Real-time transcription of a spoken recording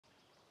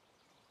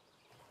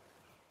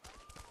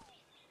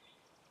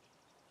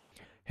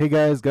Hey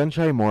guys,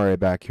 Gunshai Moray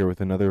back here with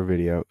another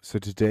video. So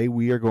today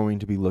we are going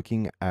to be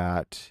looking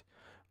at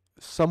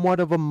somewhat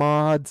of a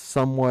mod,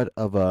 somewhat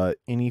of a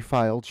any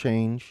file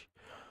change.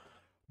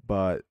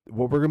 But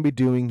what we're going to be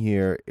doing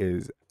here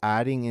is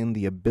adding in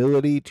the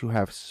ability to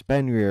have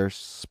Fenrir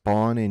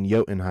spawn in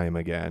Jotunheim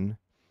again.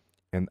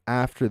 And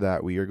after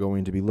that, we are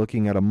going to be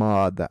looking at a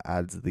mod that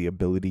adds the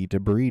ability to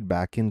breed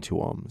back into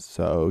them.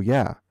 So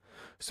yeah.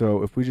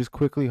 So if we just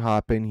quickly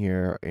hop in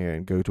here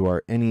and go to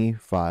our any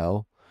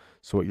file.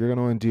 So what you're going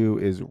to want to do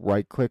is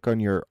right click on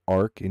your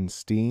ARK in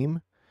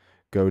Steam,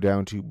 go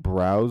down to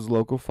Browse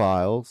Local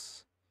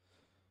Files.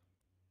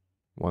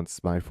 Once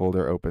my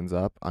folder opens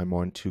up, I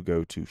want to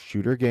go to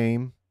Shooter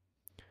Game,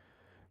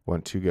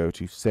 want to go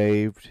to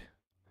Saved,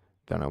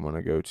 then I want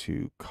to go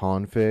to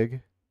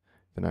Config,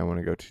 then I want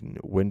to go to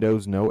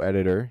Windows No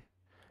Editor,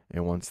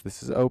 and once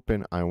this is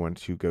open, I want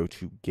to go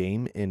to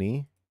Game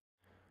Any,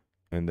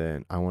 and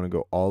then I want to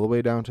go all the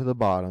way down to the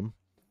bottom.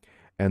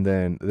 And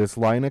then this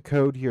line of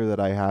code here that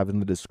I have in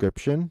the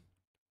description,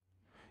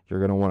 you're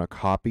going to want to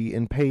copy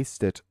and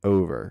paste it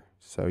over.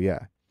 So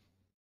yeah.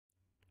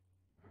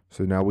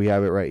 So now we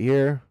have it right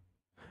here.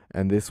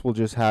 And this will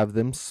just have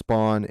them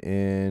spawn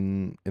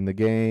in the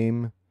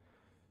game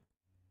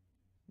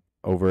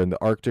over in the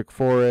Arctic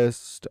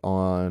forest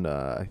on,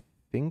 I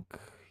think,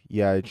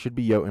 yeah, it should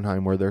be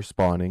Jotunheim where they're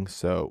spawning.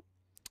 So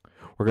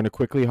we're going to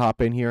quickly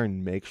hop in here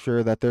and make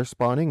sure that they're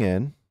spawning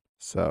in.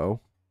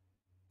 So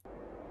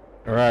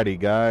alrighty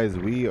guys,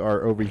 we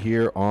are over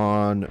here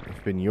on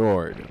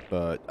Fjordur,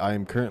 but I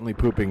am currently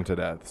pooping to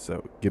death,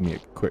 so give me a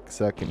quick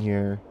second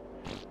here.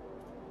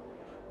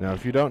 Now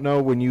if you don't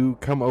know, when you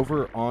come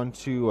over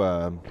onto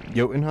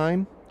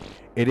Jotunheim,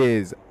 it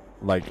is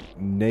like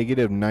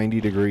negative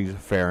 90 degrees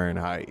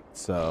Fahrenheit,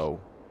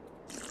 so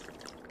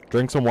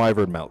drink some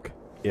wyvern milk.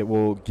 It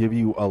will give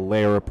you a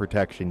layer of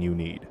protection you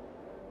need.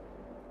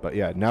 But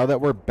yeah, now that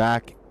we're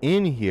back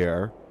in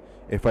here,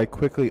 if I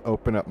quickly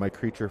open up my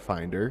creature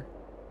finder,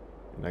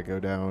 and I go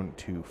down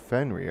to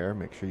Fenrir,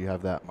 make sure you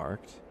have that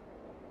marked,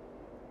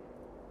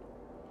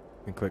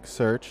 and click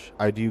search.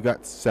 I do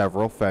got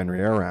several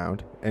Fenrir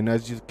around, and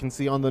as you can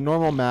see on the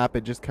normal map,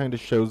 it just kind of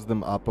shows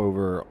them up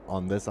over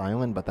on this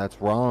island, but that's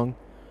wrong.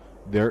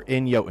 They're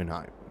in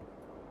Jotunheim,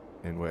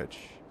 in which,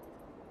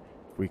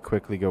 if we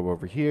quickly go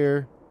over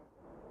here,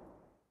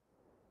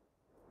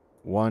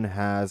 one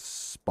has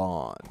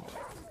spawned.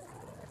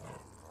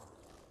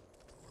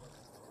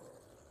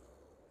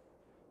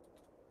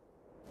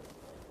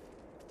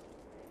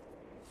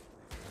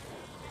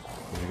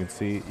 You can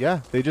see, yeah,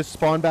 they just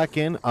spawn back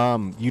in.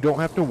 You don't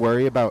have to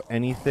worry about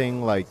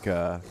anything like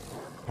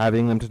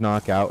having them to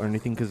knock out or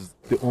anything, because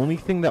the only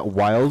thing that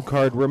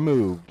wildcard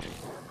removed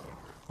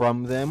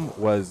from them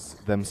was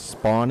them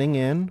spawning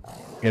in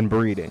and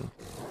breeding.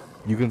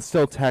 You can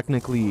still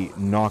technically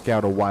knock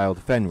out a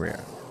wild Fenrir.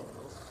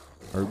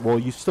 Or, well,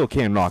 you still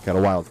can knock out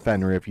a wild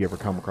Fenrir if you ever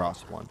come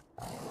across one.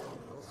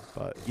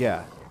 But,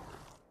 yeah.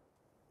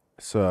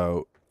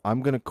 So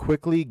I'm going to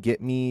quickly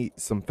get me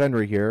some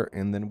Fenrir here,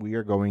 and then we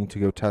are going to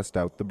go test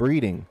out the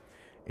breeding,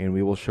 and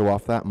we will show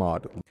off that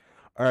mod.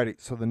 Alrighty,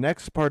 so the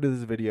next part of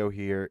this video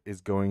here is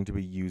going to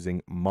be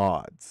using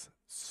mods.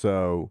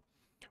 So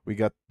we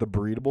got the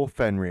breedable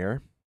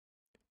Fenrir,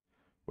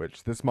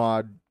 which this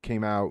mod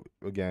came out,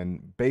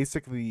 again,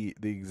 basically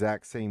the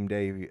exact same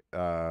day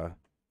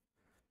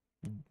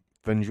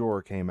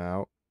Fjordur came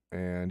out,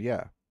 and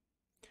yeah.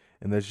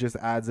 And this just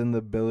adds in the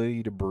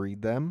ability to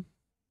breed them.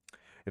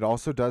 It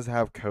also does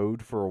have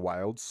code for a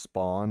wild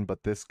spawn,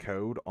 but this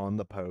code on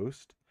the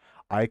post,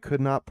 I could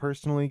not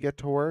personally get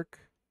to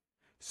work.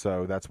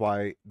 So that's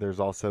why there's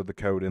also the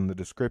code in the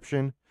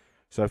description.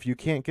 So if you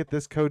can't get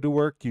this code to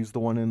work, use the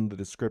one in the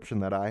description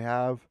that I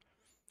have.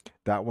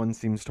 That one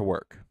seems to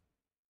work.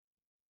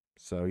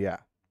 So yeah.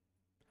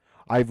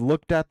 I've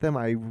looked at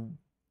them.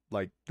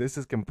 This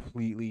is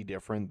completely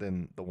different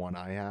than the one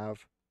I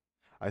have.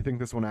 I think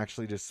this one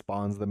actually just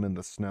spawns them in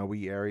the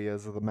snowy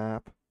areas of the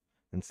map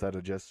instead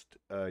of just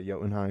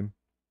Jotunheim.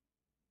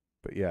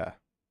 But yeah.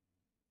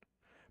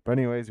 But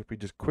anyways, if we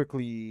just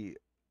quickly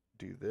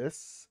do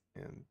this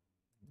and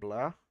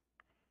blah.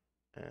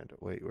 And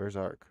wait, where's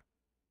ARK?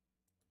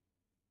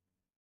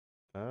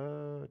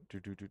 There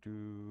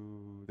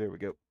we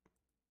go.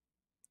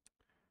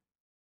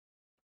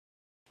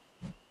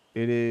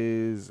 It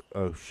is,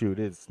 oh shoot,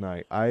 it's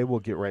night. I will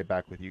get right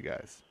back with you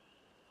guys.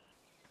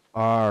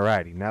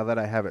 Alrighty, now that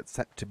I have it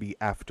set to be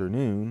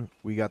afternoon,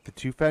 we got the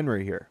two Fenrir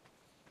here.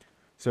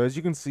 So as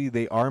you can see,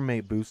 they are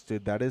mate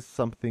boosted. That is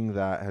something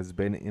that has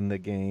been in the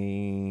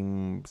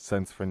game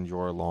since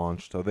Fjordur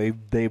launched. So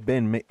they've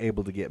been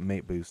able to get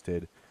mate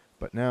boosted.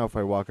 But now if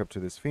I walk up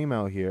to this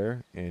female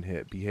here and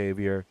hit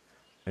behavior,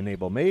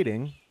 enable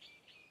mating,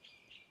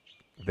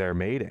 they're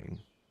mating.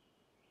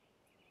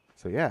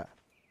 So yeah.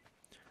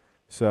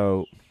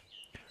 So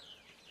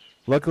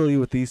luckily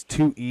with these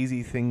two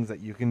easy things that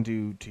you can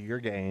do to your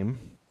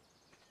game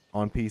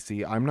on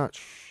PC, I'm not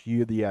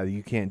sure, yeah,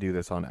 you can't do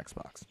this on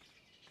Xbox.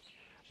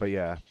 But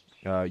yeah,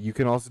 you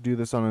can also do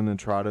this on an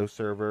Entrado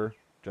server.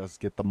 Just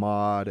get the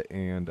mod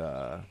and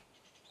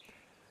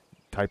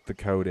type the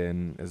code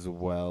in as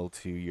well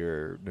to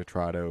your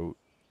Nitrado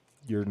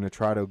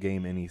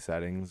game any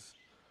settings.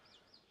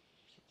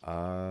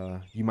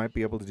 You might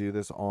be able to do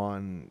this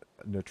on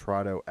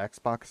Nitrado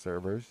Xbox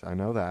servers. I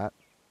know that.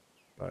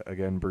 But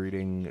again,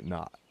 breeding,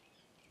 not.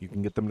 You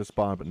can get them to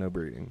spawn, but no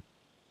breeding.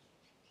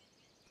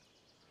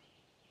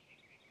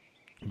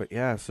 But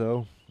yeah,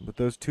 so with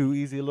those two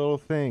easy little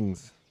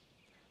things,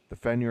 the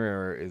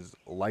Fenrir is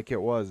like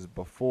it was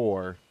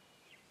before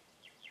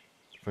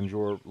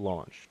Fjordur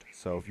launched.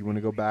 So if you want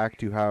to go back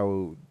to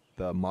how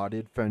the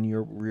modded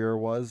Fenrir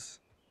was,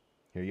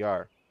 here you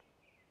are.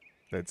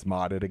 It's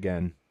modded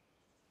again.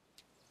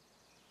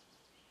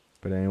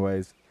 But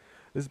anyways,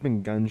 this has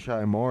been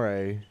Gunshy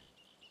Moray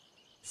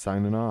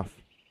signing off.